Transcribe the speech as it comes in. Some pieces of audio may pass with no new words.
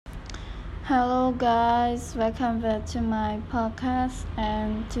Hello guys, welcome back to my podcast,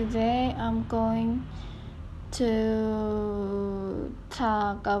 and today I'm going to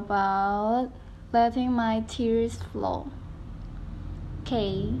talk about letting my tears flow.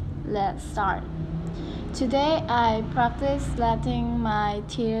 Okay, let's start. Today I practice letting my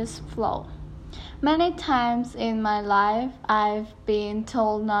tears flow. Many times in my life I've been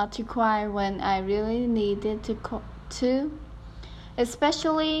told not to cry when I really needed to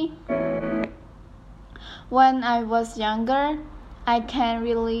especially when I was younger. I can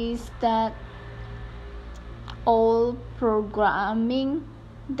release that old programming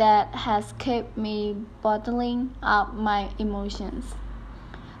that has kept me bottling up my emotions.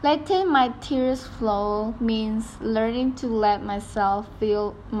 Letting my tears flow means learning to let myself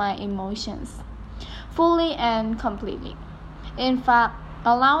feel my emotions fully and completely. In fact,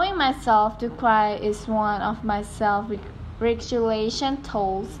 allowing myself to cry is one of my self-regulation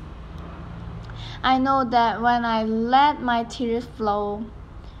tools. I know that when I let my tears flow,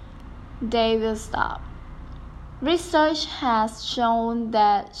 they will stop. Research has shown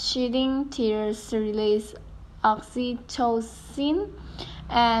that shedding tears release oxytocin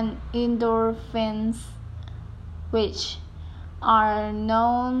and endorphins, which are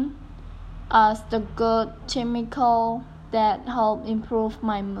known as the good chemical that help improve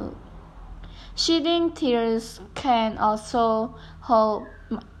my mood. Shedding tears can also help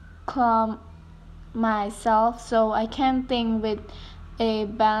calm myself so I can think with a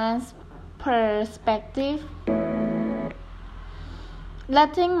balanced perspective.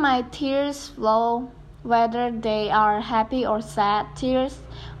 Letting my tears flow, whether they are happy or sad tears,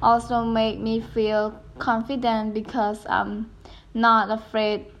 also make me feel confident because I'm not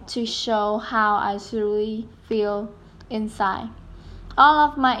afraid to show how I truly feel inside. All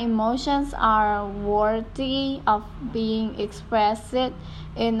of my emotions are worthy of being expressed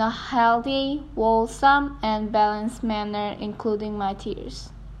in a healthy, wholesome, and balanced manner, including my tears.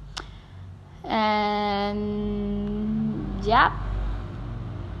 And yeah,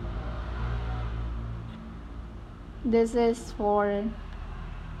 this is for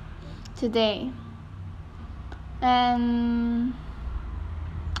today. And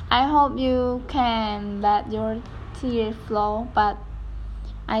I hope you can let your tears flow, but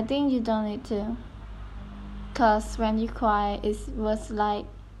I think you don't need to, cause when you cry it was like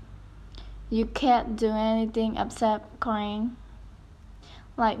you can't do anything except crying.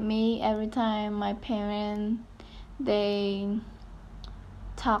 Like me, every time my parents they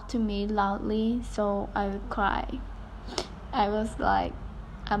talk to me loudly, so I would cry. I was like,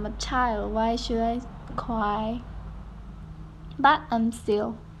 I'm a child, why should I cry? But I'm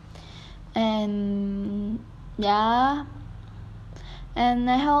still. And yeah,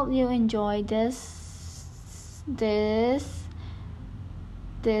 and I hope you enjoy this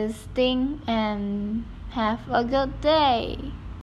thing and have a good day.